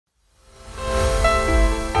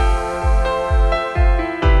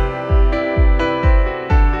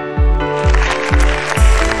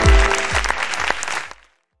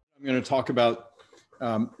going to talk about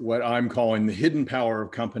what I'm calling the hidden power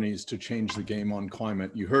of companies to change the game on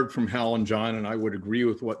climate. You heard from Hal and John, and I would agree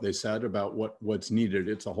with what they said about what's needed.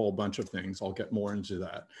 It's a whole bunch of things. I'll get more into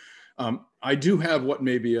that. I do have what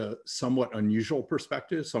may be a somewhat unusual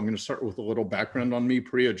perspective. So I'm going to start with a little background on me.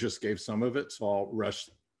 Priya just gave some of it, so I'll rush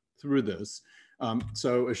through this.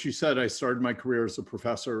 So as she said, I started my career as a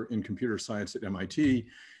professor in computer science at MIT.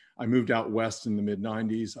 I moved out west in the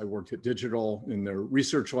mid-90s. I worked at Digital in their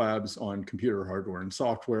research labs on computer hardware and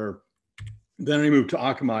software. Then I moved to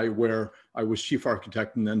Akamai, where I was chief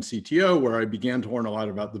architect and then CTO, where I began to learn a lot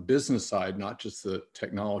about the business side, not just the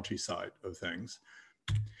technology side of things.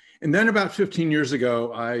 And then about 15 years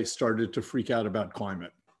ago, I started to freak out about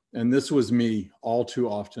climate. And this was me all too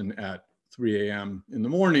often at 3 a.m. in the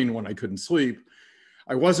morning when I couldn't sleep.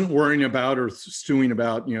 I wasn't worrying about or stewing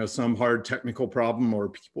about, some hard technical problem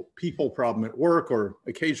or people problem at work, or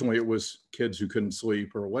occasionally it was kids who couldn't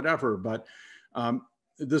sleep or whatever. But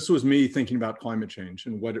this was me thinking about climate change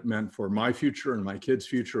and what it meant for my future and my kids'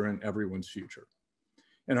 future and everyone's future.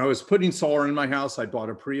 And I was putting solar in my house. I bought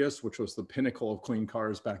a Prius, which was the pinnacle of clean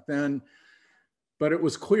cars back then. But it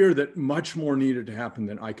was clear that much more needed to happen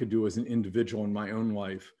than I could do as an individual in my own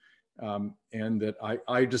life. And that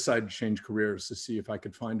I decided to change careers to see if I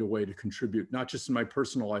could find a way to contribute, not just in my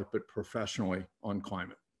personal life, but professionally on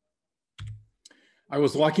climate. I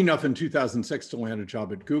was lucky enough in 2006 to land a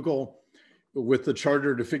job at Google with the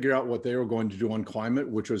charter to figure out what they were going to do on climate,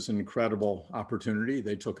 which was an incredible opportunity.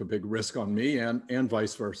 They took a big risk on me and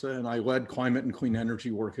vice versa. And I led climate and clean energy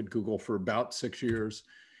work at Google for about 6 years.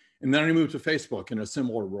 And then I moved to Facebook in a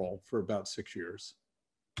similar role for about 6 years.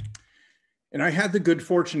 And I had the good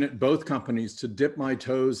fortune at both companies to dip my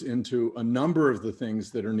toes into a number of the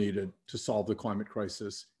things that are needed to solve the climate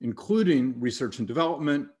crisis, including research and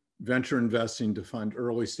development, venture investing to fund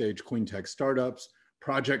early stage clean tech startups,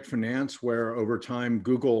 project finance, where over time,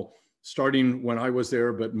 Google, starting when I was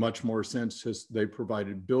there, but much more since, they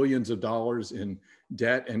provided billions of dollars in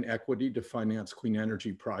debt and equity to finance clean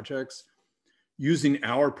energy projects, using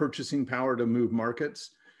our purchasing power to move markets,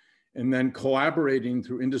 and then collaborating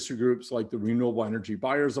through industry groups like the Renewable Energy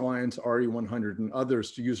Buyers Alliance, RE100, and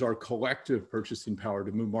others to use our collective purchasing power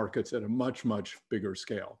to move markets at a much, much bigger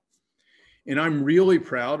scale. And I'm really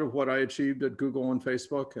proud of what I achieved at Google and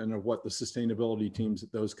Facebook and of what the sustainability teams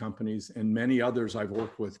at those companies and many others I've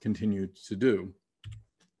worked with continue to do.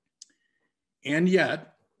 And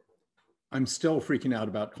yet, I'm still freaking out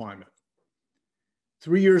about climate.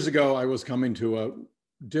 3 years ago, I was coming to a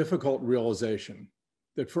difficult realization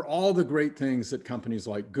that for all the great things that companies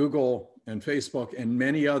like Google and Facebook and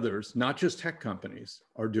many others, not just tech companies,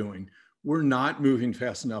 are doing, we're not moving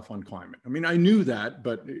fast enough on climate. I mean, I knew that,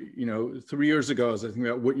 but 3 years ago, as I think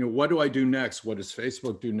about what do I do next? What does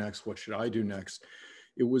Facebook do next? What should I do next?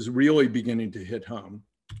 It was really beginning to hit home.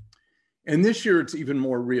 And this year, it's even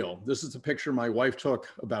more real. This is a picture my wife took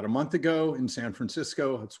about a month ago in San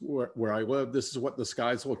Francisco. That's where I live. This is what the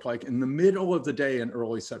skies look like in the middle of the day in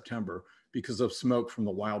early September because of smoke from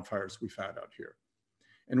the wildfires we've had out here.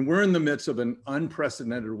 And we're in the midst of an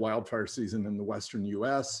unprecedented wildfire season in the Western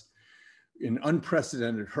US, an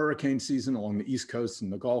unprecedented hurricane season along the East Coast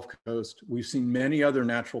and the Gulf Coast. We've seen many other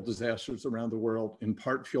natural disasters around the world, in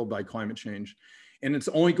part fueled by climate change. And it's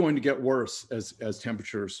only going to get worse as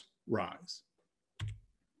temperatures rise.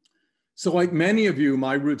 So like many of you,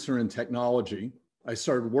 my roots are in technology. I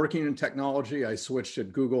started working in technology. I switched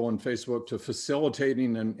at Google and Facebook to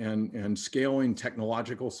facilitating and scaling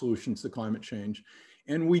technological solutions to climate change.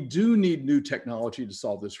 And we do need new technology to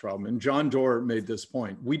solve this problem. And John Doerr made this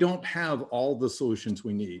point. We don't have all the solutions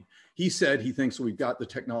we need. He said he thinks we've got the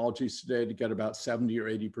technologies today to get about 70 or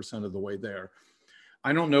 80% of the way there.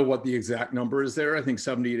 I don't know what the exact number is there. I think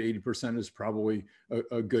 70 to 80% is probably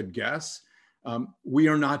a good guess. We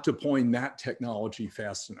are not deploying that technology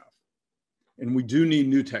fast enough. And we do need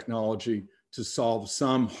new technology to solve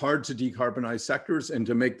some hard to decarbonize sectors and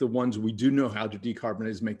to make the ones we do know how to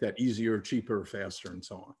decarbonize, make that easier, cheaper, faster, and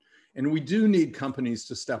so on. And we do need companies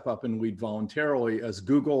to step up and lead voluntarily, as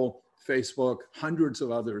Google, Facebook, hundreds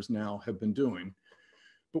of others now have been doing.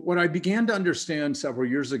 But what I began to understand several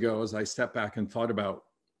years ago, as I stepped back and thought about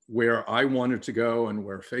where I wanted to go and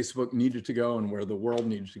where Facebook needed to go and where the world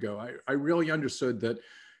needed to go, I really understood that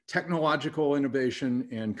technological innovation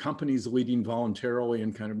and companies leading voluntarily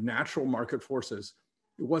and kind of natural market forces,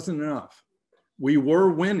 it wasn't enough. We were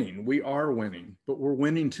winning, we are winning, but we're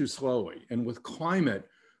winning too slowly. And with climate,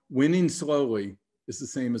 winning slowly is the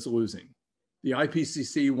same as losing. The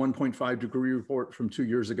IPCC 1.5 degree report from 2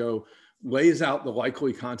 years ago lays out the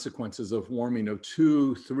likely consequences of warming of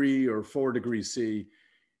 2, 3, or 4 degrees C,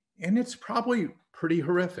 and it's probably pretty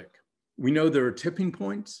horrific. We know there are tipping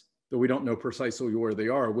points, though we don't know precisely where they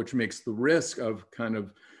are, which makes the risk of kind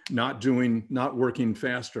of not working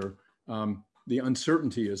faster, the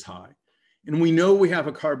uncertainty is high. And we know we have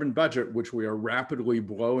a carbon budget, which we are rapidly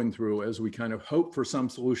blowing through as we kind of hope for some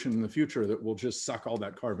solution in the future that will just suck all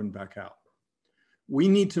that carbon back out. We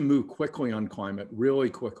need to move quickly on climate,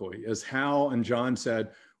 really quickly. As Hal and John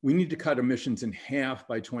said, we need to cut emissions in half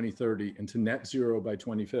by 2030 and to net zero by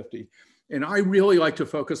 2050. And I really like to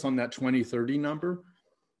focus on that 2030 number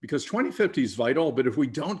because 2050 is vital, but if we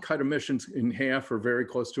don't cut emissions in half or very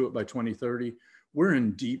close to it by 2030, we're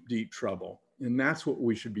in deep, deep trouble. And that's what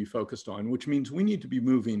we should be focused on, which means we need to be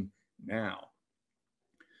moving now.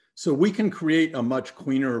 So we can create a much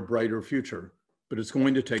cleaner, brighter future, but it's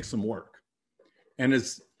going to take some work. And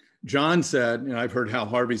as John said, and I've heard Hal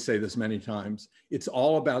Harvey say this many times, it's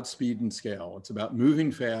all about speed and scale. It's about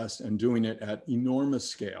moving fast and doing it at enormous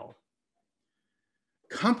scale.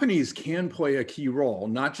 Companies can play a key role,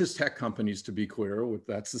 not just tech companies, to be clear,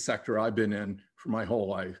 that's the sector I've been in for my whole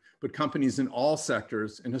life, but companies in all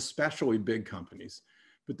sectors and especially big companies.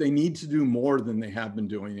 But they need to do more than they have been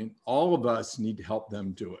doing, and all of us need to help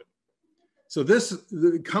them do it. So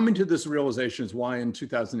coming to this realization is why in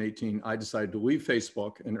 2018, I decided to leave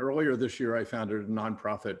Facebook. And earlier this year, I founded a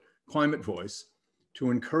nonprofit, ClimateVoice,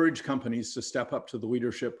 to encourage companies to step up to the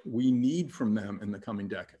leadership we need from them in the coming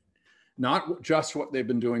decade. Not just what they've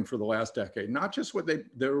been doing for the last decade, not just what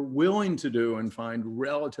they're willing to do and find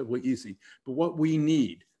relatively easy, but what we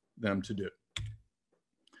need them to do.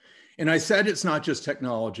 And I said it's not just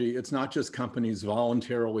technology, it's not just companies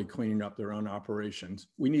voluntarily cleaning up their own operations.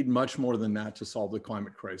 We need much more than that to solve the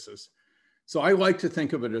climate crisis. So I like to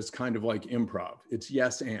think of it as kind of like improv. It's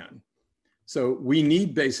yes and. So we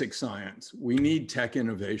need basic science, we need tech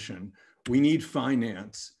innovation, we need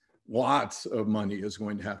finance. Lots of money is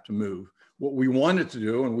going to have to move. What we wanted to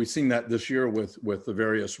do, and we've seen that this year with the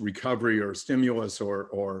various recovery or stimulus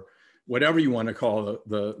or whatever you want to call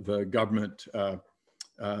the government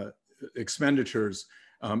expenditures,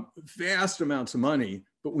 vast amounts of money,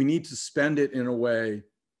 but we need to spend it in a way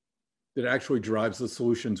that actually drives the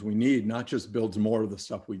solutions we need, not just builds more of the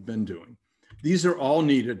stuff we've been doing. These are all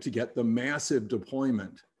needed to get the massive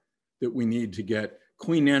deployment that we need to get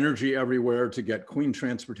clean energy everywhere, to get clean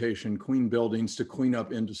transportation, clean buildings, to clean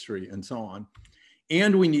up industry, and so on.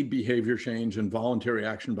 And we need behavior change and voluntary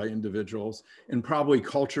action by individuals, and probably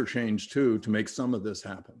culture change too, to make some of this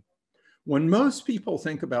happen. When most people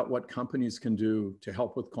think about what companies can do to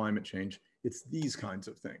help with climate change, it's these kinds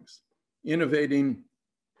of things. Innovating,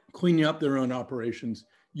 cleaning up their own operations,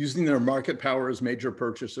 using their market power as major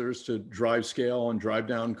purchasers to drive scale and drive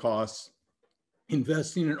down costs,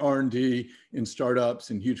 investing in R&D, in startups,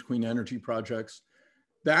 and huge clean energy projects.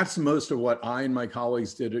 That's most of what I and my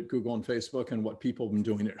colleagues did at Google and Facebook and what people have been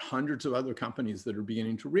doing at hundreds of other companies that are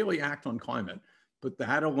beginning to really act on climate. But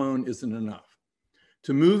that alone isn't enough.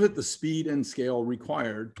 To move at the speed and scale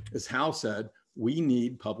required, as Hal said, we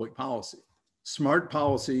need public policy. Smart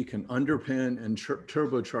policy can underpin and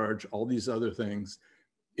turbocharge all these other things.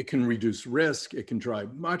 It can reduce risk. It can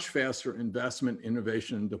drive much faster investment,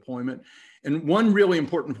 innovation, and deployment. And one really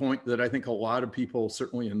important point that I think a lot of people,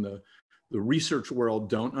 certainly in the research world,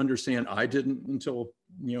 don't understand, I didn't until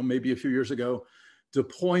maybe a few years ago,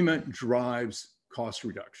 deployment drives cost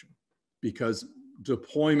reduction because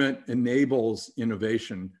deployment enables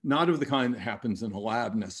innovation, not of the kind that happens in a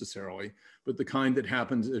lab necessarily, but the kind that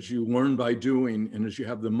happens as you learn by doing and as you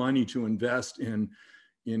have the money to invest in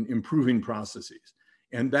improving processes.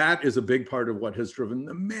 And that is a big part of what has driven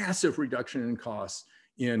the massive reduction in costs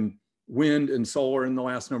in wind and solar in the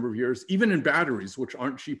last number of years, even in batteries, which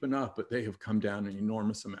aren't cheap enough, but they have come down an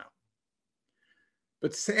enormous amount.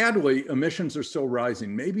 But sadly, emissions are still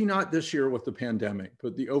rising. Maybe not this year with the pandemic,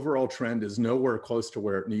 but the overall trend is nowhere close to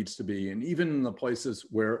where it needs to be. And even in the places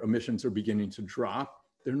where emissions are beginning to drop,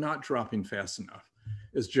 they're not dropping fast enough.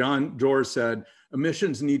 As John Doerr said,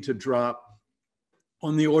 emissions need to drop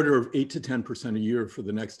on the order of 8 to 10% a year for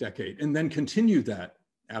the next decade, and then continue that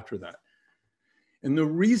after that. And the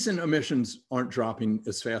reason emissions aren't dropping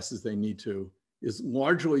as fast as they need to is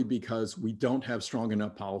largely because we don't have strong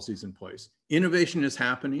enough policies in place. Innovation is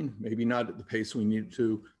happening, maybe not at the pace we need it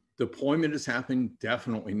to. Deployment is happening,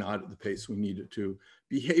 definitely not at the pace we need it to.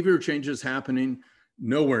 Behavior change is happening,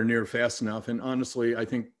 nowhere near fast enough. And honestly, I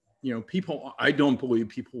think, I don't believe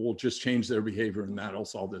people will just change their behavior and that'll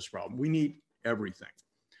solve this problem. We need everything.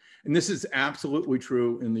 And this is absolutely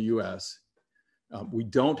true in the US. We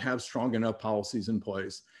don't have strong enough policies in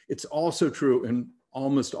place. It's also true in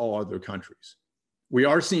almost all other countries. We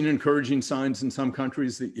are seeing encouraging signs in some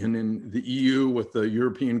countries, in the EU with the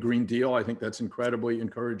European Green Deal. I think that's incredibly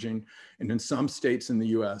encouraging, and in some states in the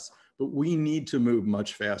US, but we need to move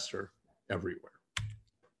much faster everywhere.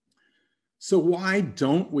 So why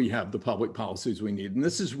don't we have the public policies we need? And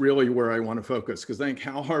this is really where I want to focus, because I think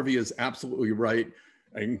Hal Harvey is absolutely right.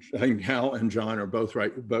 I think Hal and John are both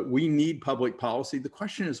right, but we need public policy. The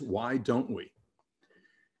question is, why don't we?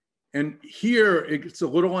 And here it's a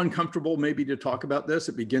little uncomfortable maybe to talk about this.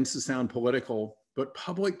 It begins to sound political, but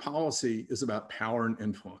public policy is about power and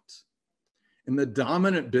influence. And the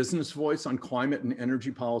dominant business voice on climate and energy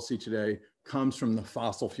policy today comes from the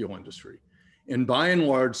fossil fuel industry. And by and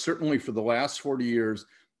large, certainly for the last 40 years,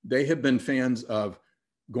 they have been fans of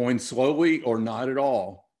going slowly or not at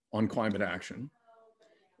all on climate action.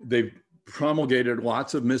 They've promulgated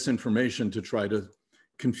lots of misinformation to try to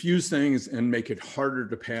confuse things and make it harder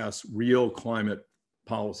to pass real climate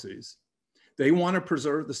policies. They want to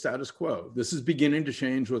preserve the status quo. This is beginning to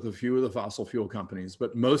change with a few of the fossil fuel companies,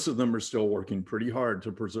 but most of them are still working pretty hard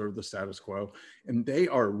to preserve the status quo. And they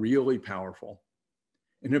are really powerful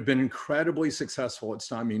and have been incredibly successful at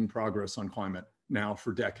stymieing progress on climate now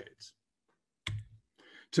for decades.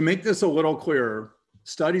 To make this a little clearer,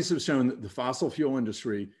 studies have shown that the fossil fuel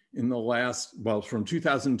industry in the last, well, from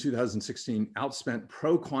 2000 to 2016, outspent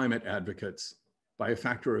pro-climate advocates by a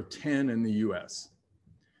factor of 10 in the US.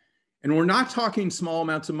 And we're not talking small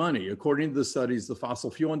amounts of money. According to the studies, the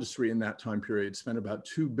fossil fuel industry in that time period spent about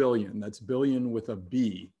 2 billion, that's billion with a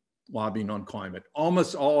B, lobbying on climate.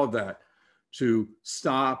 Almost all of that to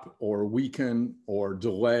stop or weaken or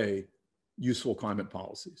delay useful climate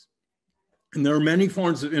policies. And there are many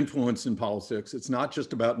forms of influence in politics. It's not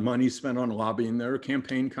just about money spent on lobbying. There are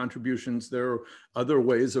campaign contributions. There are other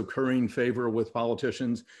ways of currying favor with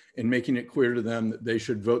politicians and making it clear to them that they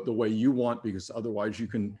should vote the way you want, because otherwise you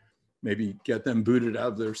can maybe get them booted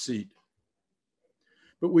out of their seat.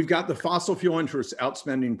 But we've got the fossil fuel interests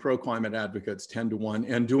outspending pro-climate advocates 10 to 1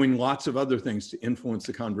 and doing lots of other things to influence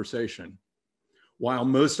the conversation, while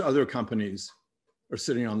most other companies are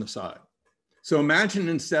sitting on the side. So imagine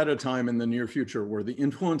instead a time in the near future where the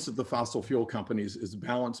influence of the fossil fuel companies is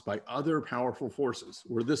balanced by other powerful forces,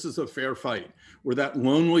 where this is a fair fight, where that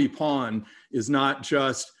lonely pawn is not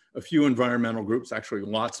just a few environmental groups, actually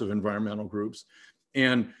lots of environmental groups,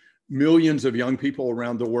 and millions of young people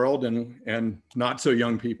around the world and not so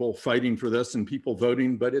young people fighting for this and people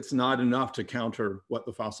voting, but it's not enough to counter what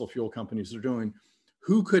the fossil fuel companies are doing.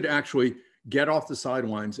 Who could actually get off the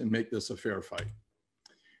sidelines and make this a fair fight?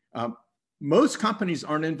 Most companies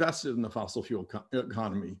aren't invested in the fossil fuel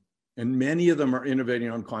economy, and many of them are innovating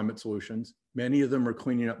on climate solutions. Many of them are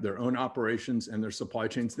cleaning up their own operations and their supply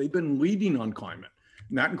chains. They've been leading on climate,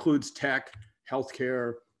 and that includes tech,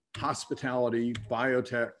 healthcare, hospitality,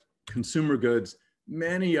 biotech, consumer goods,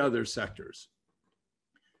 many other sectors.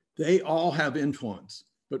 They all have influence,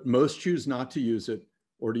 but most choose not to use it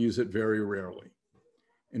or to use it very rarely.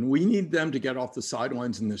 And we need them to get off the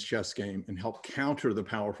sidelines in this chess game and help counter the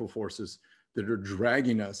powerful forces that are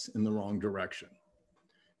dragging us in the wrong direction.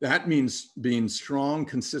 That means being strong,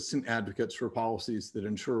 consistent advocates for policies that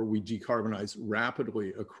ensure we decarbonize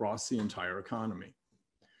rapidly across the entire economy.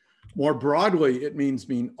 More broadly, it means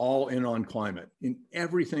being all in on climate in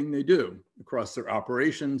everything they do across their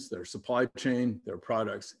operations, their supply chain, their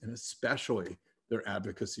products, and especially their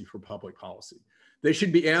advocacy for public policy. They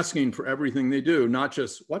should be asking for everything they do, not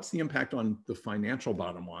just what's the impact on the financial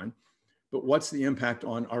bottom line, but what's the impact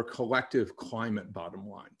on our collective climate bottom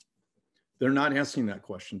line? They're not asking that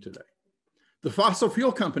question today. The fossil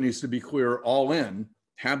fuel companies, to be clear, all in,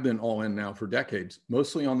 have been all in now for decades,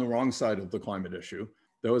 mostly on the wrong side of the climate issue.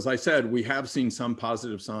 Though, as I said, we have seen some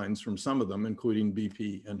positive signs from some of them, including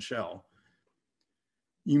BP and Shell.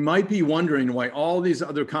 You might be wondering why all these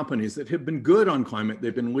other companies that have been good on climate,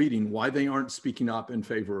 they've been leading, why they aren't speaking up in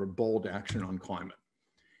favor of bold action on climate.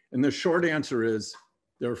 And the short answer is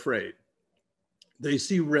they're afraid. They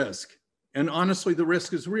see risk. And honestly, the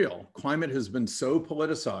risk is real. Climate has been so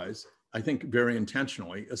politicized, I think very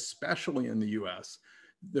intentionally, especially in the US.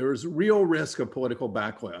 There's real risk of political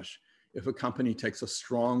backlash if a company takes a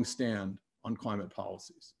strong stand on climate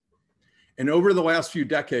policies. And over the last few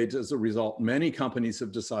decades, as a result, many companies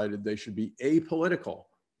have decided they should be apolitical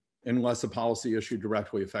unless a policy issue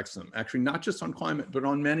directly affects them. Actually, not just on climate, but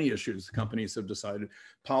on many issues, companies have decided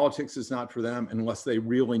politics is not for them unless they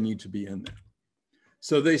really need to be in there.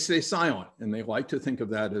 So they stay silent, and they like to think of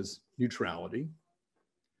that as neutrality.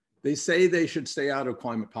 They say they should stay out of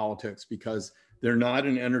climate politics because they're not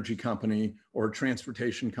an energy company or a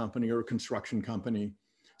transportation company or a construction company.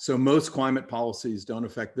 So most climate policies don't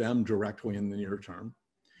affect them directly in the near term.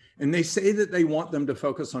 And they say that they want them to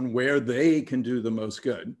focus on where they can do the most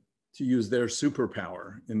good, to use their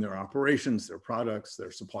superpower in their operations, their products,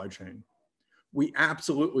 their supply chain. We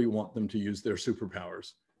absolutely want them to use their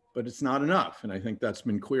superpowers, but it's not enough. And I think that's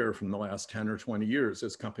been clear from the last 10 or 20 years.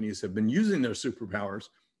 As companies have been using their superpowers,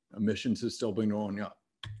 emissions have still been going up.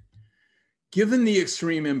 Given the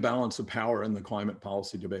extreme imbalance of power in the climate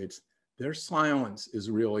policy debates, their silence is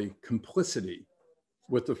really complicity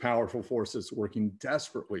with the powerful forces working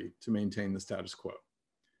desperately to maintain the status quo.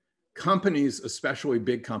 Companies, especially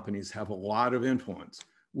big companies, have a lot of influence.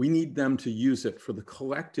 We need them to use it for the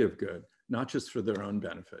collective good, not just for their own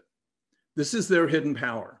benefit. This is their hidden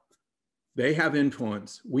power. They have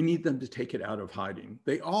influence. We need them to take it out of hiding.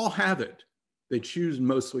 They all have it. They choose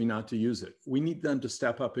mostly not to use it. We need them to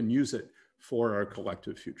step up and use it for our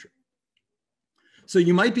collective future. So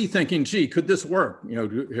you might be thinking, gee, could this work?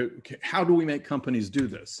 How do we make companies do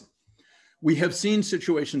this? We have seen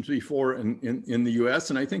situations before in the US,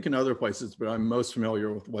 and I think in other places, but I'm most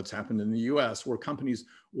familiar with what's happened in the US, where companies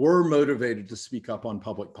were motivated to speak up on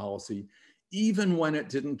public policy, even when it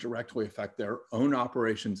didn't directly affect their own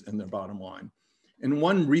operations and their bottom line. And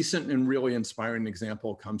one recent and really inspiring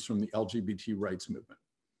example comes from the LGBT rights movement.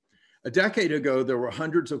 A decade ago, there were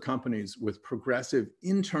hundreds of companies with progressive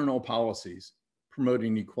internal policies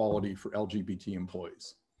promoting equality for LGBT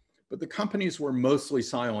employees. But the companies were mostly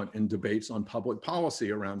silent in debates on public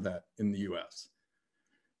policy around that in the US.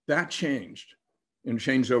 That changed, and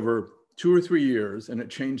changed over 2 or 3 years, and it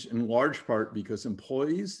changed in large part because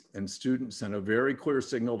employees and students sent a very clear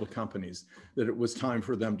signal to companies that it was time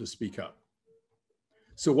for them to speak up.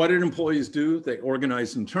 So what did employees do? They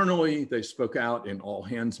organized internally, they spoke out in all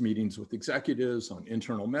hands meetings with executives, on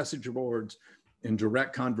internal message boards, in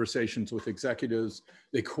direct conversations with executives.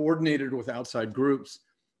 They coordinated with outside groups.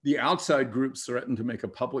 The outside groups threatened to make a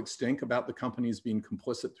public stink about the companies being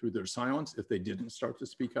complicit through their silence if they didn't start to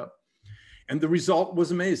speak up. And the result was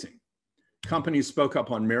amazing. Companies spoke up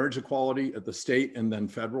on marriage equality at the state and then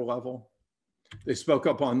federal level. They spoke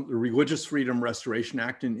up on the Religious Freedom Restoration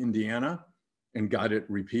Act in Indiana and got it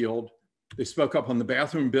repealed. They spoke up on the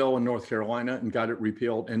bathroom bill in North Carolina and got it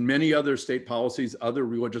repealed, and many other state policies, other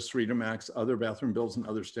religious freedom acts, other bathroom bills in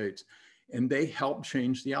other states, and they helped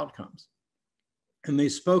change the outcomes. And they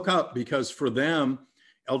spoke up because for them,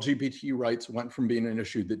 LGBT rights went from being an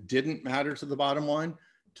issue that didn't matter to the bottom line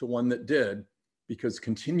to one that did, because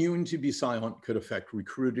continuing to be silent could affect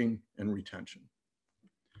recruiting and retention.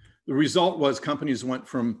 The result was companies went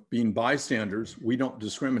from being bystanders, we don't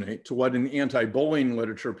discriminate, to what in the anti-bullying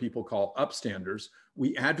literature people call upstanders.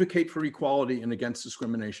 We advocate for equality and against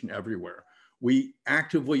discrimination everywhere. We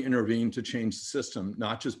actively intervene to change the system,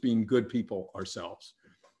 not just being good people ourselves.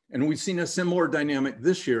 And we've seen a similar dynamic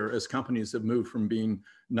this year as companies have moved from being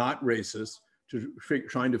not racist to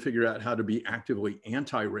trying to figure out how to be actively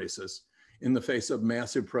anti-racist in the face of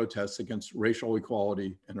massive protests against racial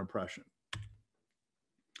equality and oppression.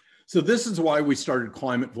 So this is why we started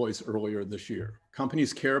ClimateVoice earlier this year.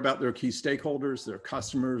 Companies care about their key stakeholders, their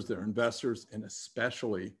customers, their investors, and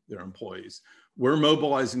especially their employees. We're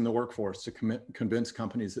mobilizing the workforce to convince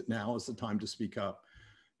companies that now is the time to speak up,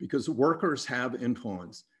 because workers have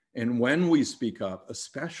influence. And when we speak up,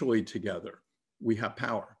 especially together, we have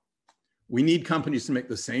power. We need companies to make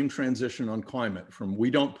the same transition on climate from we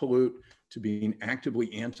don't pollute to being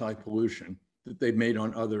actively anti-pollution that they've made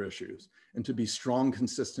on other issues, and to be strong,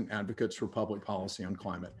 consistent advocates for public policy on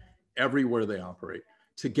climate everywhere they operate.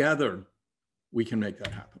 Together, we can make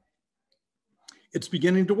that happen. It's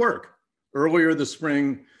beginning to work. Earlier this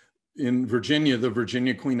spring in Virginia, the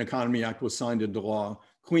Virginia Clean Economy Act was signed into law.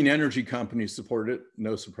 Clean energy companies supported it,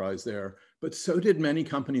 no surprise there, but so did many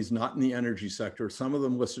companies not in the energy sector, some of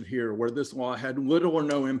them listed here, where this law had little or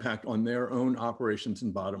no impact on their own operations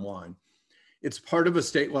and bottom line. It's part of a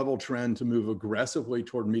state level trend to move aggressively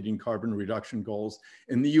toward meeting carbon reduction goals.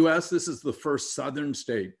 In the US, this is the first Southern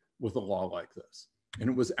state with a law like this, and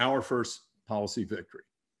it was our first policy victory.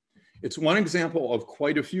 It's one example of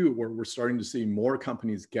quite a few where we're starting to see more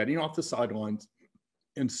companies getting off the sidelines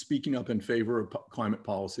and speaking up in favor of climate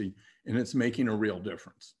policy, and it's making a real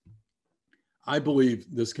difference. I believe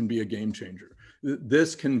this can be a game changer.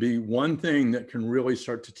 This can be one thing that can really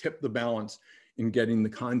start to tip the balance in getting the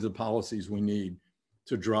kinds of policies we need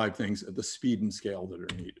to drive things at the speed and scale that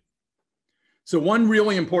are needed. So one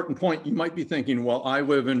really important point, you might be thinking, well, I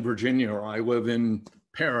live in Virginia, or I live in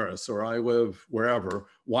Paris, or I live wherever.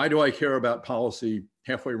 Why do I care about policy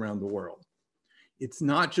halfway around the world? It's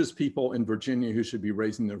not just people in Virginia who should be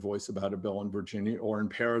raising their voice about a bill in Virginia, or in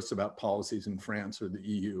Paris about policies in France or the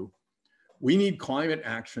EU. We need climate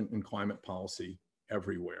action and climate policy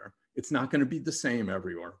everywhere. It's not going to be the same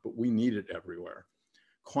everywhere, but we need it everywhere.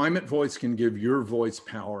 ClimateVoice can give your voice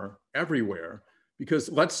power everywhere, because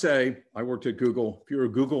let's say I worked at Google. If you're a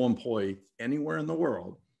Google employee anywhere in the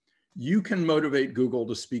world, you can motivate Google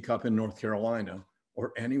to speak up in North Carolina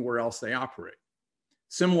or anywhere else they operate.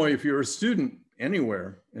 Similarly, if you're a student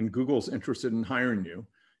anywhere and Google's interested in hiring you,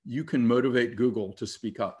 you can motivate Google to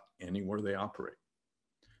speak up anywhere they operate.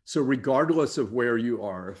 So regardless of where you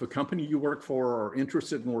are, if a company you work for or are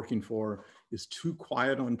interested in working for is too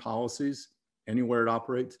quiet on policies anywhere it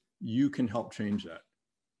operates, you can help change that.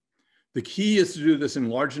 The key is to do this in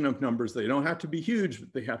large enough numbers. They don't have to be huge,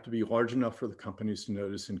 but they have to be large enough for the companies to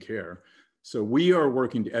notice and care. So we are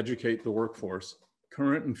working to educate the workforce,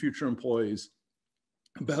 current and future employees,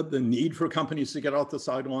 about the need for companies to get off the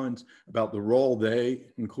sidelines, about the role they,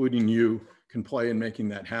 including you, can play in making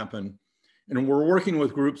that happen. And we're working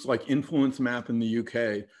with groups like Influence Map in the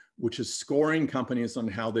UK, which is scoring companies on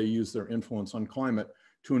how they use their influence on climate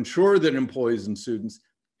to ensure that employees and students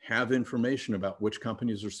have information about which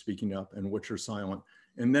companies are speaking up and which are silent.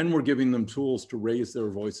 And then we're giving them tools to raise their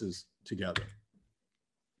voices together.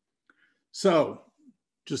 So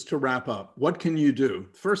just to wrap up, what can you do?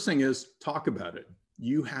 First thing is talk about it.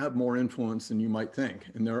 You have more influence than you might think.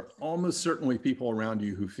 And there are almost certainly people around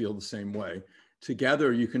you who feel the same way.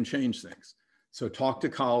 Together, you can change things. So talk to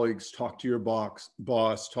colleagues, talk to your boss,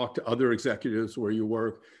 talk to other executives where you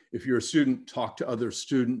work. If you're a student, talk to other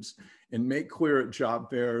students, and make clear at job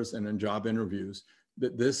fairs and in job interviews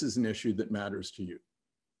that this is an issue that matters to you.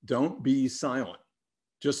 Don't be silent.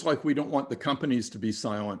 Just like we don't want the companies to be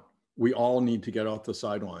silent, we all need to get off the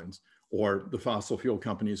sidelines, or the fossil fuel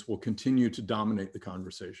companies will continue to dominate the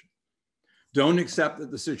conversation. Don't accept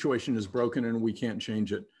that the situation is broken and we can't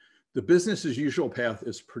change it. The business as usual path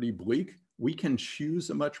is pretty bleak. We can choose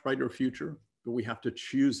a much brighter future, but we have to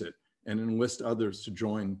choose it and enlist others to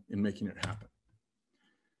join in making it happen.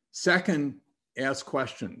 Second, ask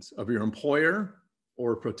questions of your employer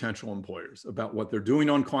or potential employers about what they're doing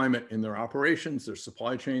on climate in their operations, their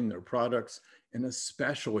supply chain, their products, and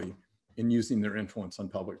especially in using their influence on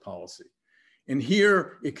public policy. And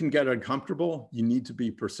here it can get uncomfortable. You need to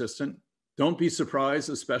be persistent. Don't be surprised,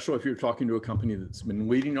 especially if you're talking to a company that's been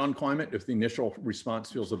leading on climate, if the initial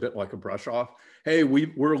response feels a bit like a brush off. Hey,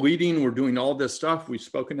 we're leading, we're doing all this stuff. We've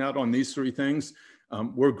spoken out on these 3 things.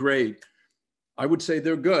 We're great. I would say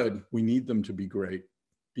they're good. We need them to be great.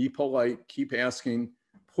 Be polite, keep asking,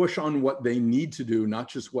 push on what they need to do, not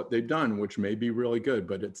just what they've done, which may be really good,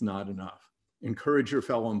 but it's not enough. Encourage your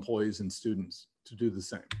fellow employees and students to do the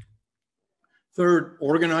same. Third,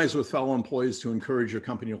 organize with fellow employees to encourage your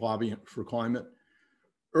company to lobby for climate.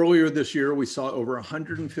 Earlier this year, we saw over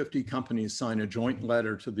 150 companies sign a joint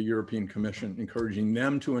letter to the European Commission, encouraging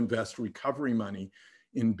them to invest recovery money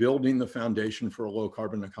in building the foundation for a low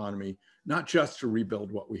carbon economy, not just to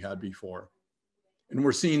rebuild what we had before. And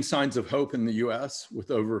we're seeing signs of hope in the US,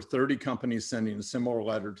 with over 30 companies sending a similar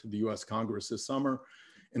letter to the US Congress this summer.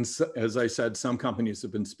 And so, as I said, some companies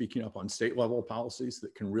have been speaking up on state level policies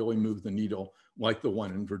that can really move the needle, like the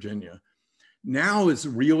one in Virginia. Now is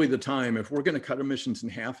really the time. If we're going to cut emissions in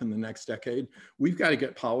half in the next decade, we've got to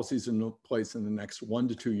get policies in place in the next 1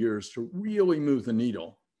 to 2 years to really move the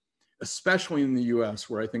needle, especially in the US,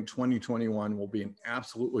 where I think 2021 will be an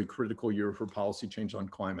absolutely critical year for policy change on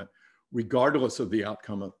climate, regardless of the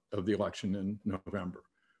outcome of the election in November.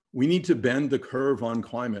 We need to bend the curve on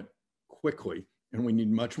climate quickly, and we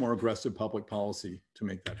need much more aggressive public policy to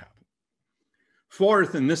make that happen.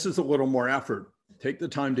 Fourth, and this is a little more effort, take the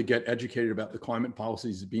time to get educated about the climate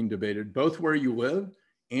policies being debated, both where you live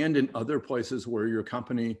and in other places where your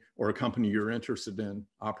company or a company you're interested in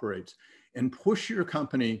operates, and push your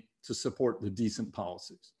company to support the decent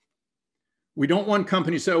policies. We don't want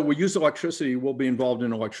companies to say, oh, we use electricity, we'll be involved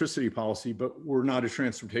in electricity policy, but we're not a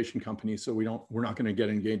transportation company, so we're not going to get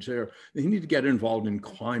engaged there. They need to get involved in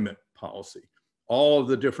climate policy, all of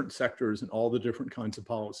the different sectors and all the different kinds of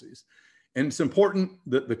policies. And it's important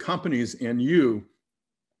that the companies and you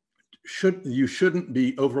shouldn't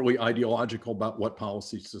be overly ideological about what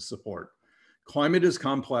policies to support. Climate is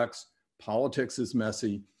complex, politics is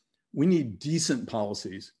messy. We need decent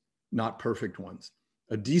policies, not perfect ones.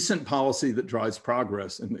 A decent policy that drives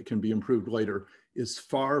progress and that can be improved later is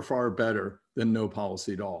far, far better than no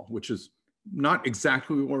policy at all, which is not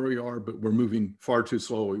exactly where we are, but we're moving far too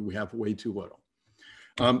slowly. We have way too little.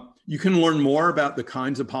 You can learn more about the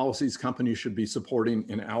kinds of policies companies should be supporting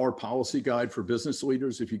in our policy guide for business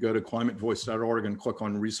leaders. If you go to climatevoice.org and click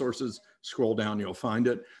on resources, scroll down, you'll find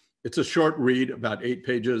it. It's a short read, about 8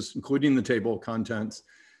 pages, including the table of contents.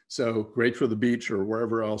 So great for the beach or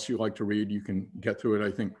wherever else you like to read. You can get through it,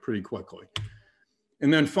 I think, pretty quickly.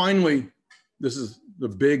 And then finally, this is the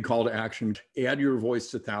big call to action: add your voice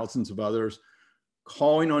to thousands of others,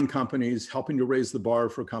 calling on companies, helping to raise the bar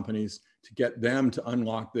for companies to get them to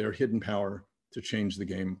unlock their hidden power to change the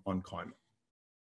game on climate.